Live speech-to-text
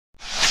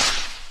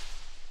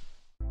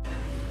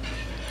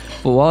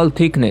Wall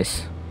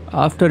thickness.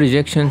 After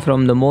ejection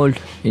from the mold,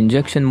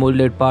 injection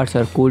molded parts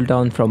are cooled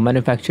down from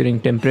manufacturing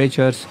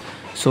temperatures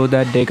so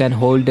that they can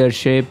hold their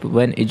shape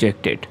when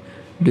ejected.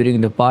 During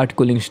the part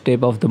cooling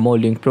step of the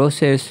molding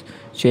process,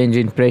 change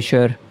in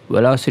pressure,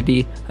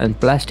 velocity, and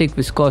plastic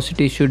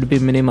viscosity should be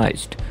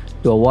minimized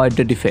to avoid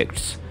the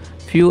defects.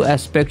 Few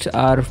aspects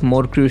are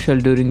more crucial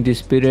during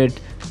this period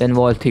than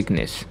wall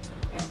thickness.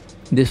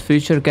 This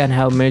feature can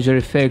have major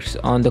effects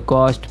on the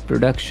cost,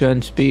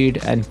 production,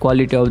 speed, and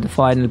quality of the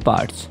final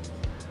parts.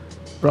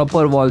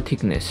 Proper wall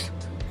thickness.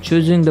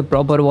 Choosing the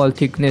proper wall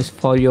thickness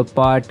for your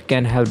part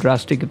can have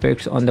drastic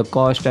effects on the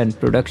cost and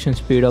production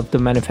speed of the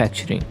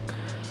manufacturing.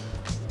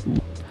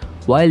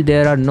 While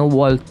there are no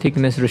wall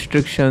thickness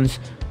restrictions,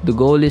 the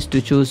goal is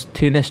to choose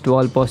thinnest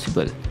wall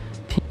possible.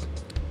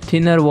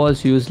 Thinner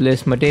walls use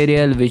less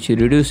material, which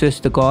reduces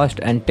the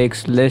cost and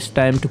takes less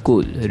time to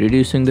cool,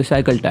 reducing the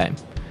cycle time.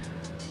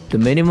 The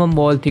minimum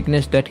wall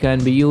thickness that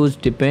can be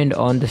used depend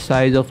on the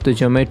size of the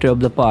geometry of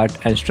the part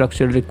and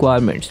structural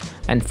requirements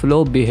and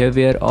flow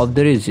behavior of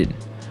the resin.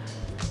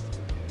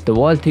 The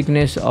wall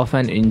thickness of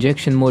an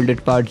injection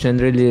molded part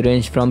generally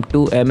range from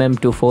 2 mm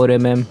to 4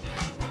 mm.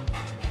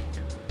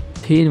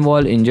 Thin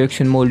wall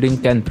injection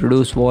molding can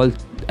produce walls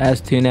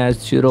as thin as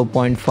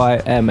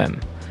 0.5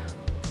 mm.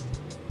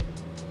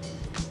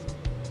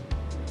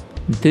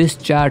 This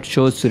chart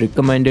shows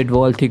recommended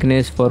wall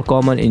thickness for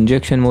common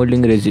injection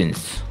molding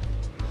resins.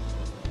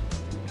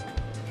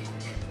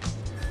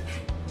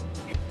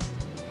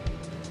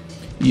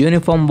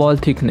 Uniform wall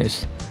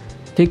thickness.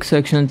 Thick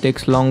section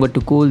takes longer to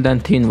cool than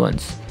thin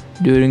ones.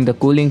 During the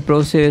cooling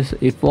process,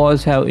 if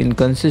walls have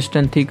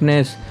inconsistent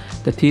thickness,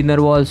 the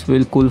thinner walls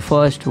will cool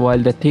first while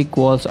the thick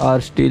walls are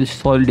still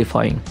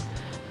solidifying.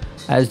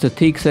 As the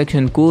thick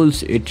section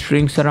cools, it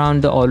shrinks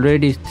around the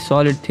already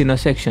solid thinner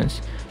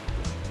sections.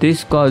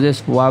 This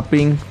causes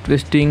warping,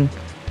 twisting,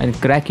 and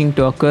cracking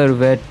to occur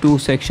where two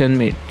sections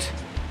meet.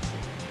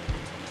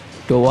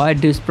 To avoid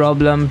this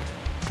problem,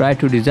 try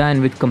to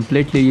design with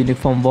completely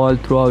uniform wall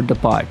throughout the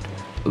part.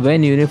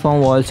 When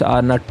uniform walls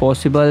are not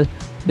possible,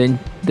 then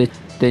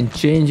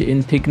change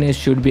in thickness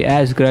should be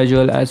as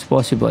gradual as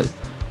possible.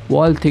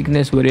 Wall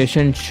thickness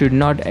variation should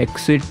not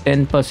exceed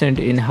 10%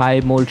 in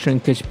high mold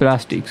shrinkage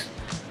plastics.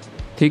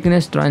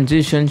 Thickness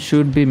transition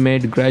should be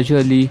made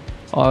gradually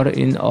or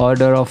in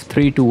order of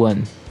 3 to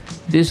 1.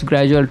 This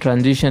gradual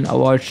transition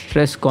avoids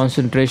stress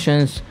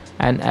concentrations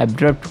and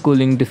abrupt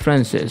cooling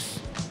differences.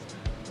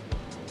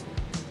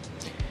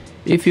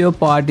 If your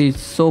part is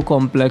so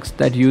complex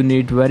that you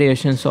need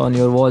variations on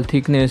your wall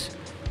thickness,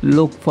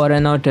 look for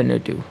an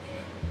alternative.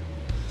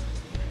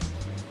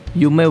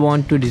 You may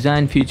want to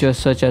design features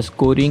such as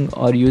coring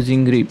or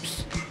using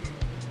ribs.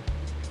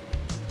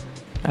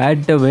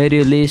 At the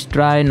very least,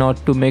 try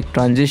not to make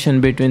transition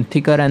between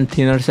thicker and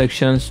thinner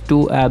sections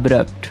too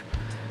abrupt.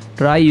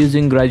 Try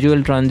using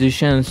gradual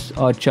transitions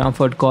or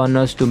chamfered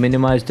corners to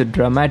minimize the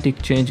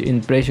dramatic change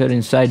in pressure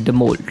inside the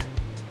mold.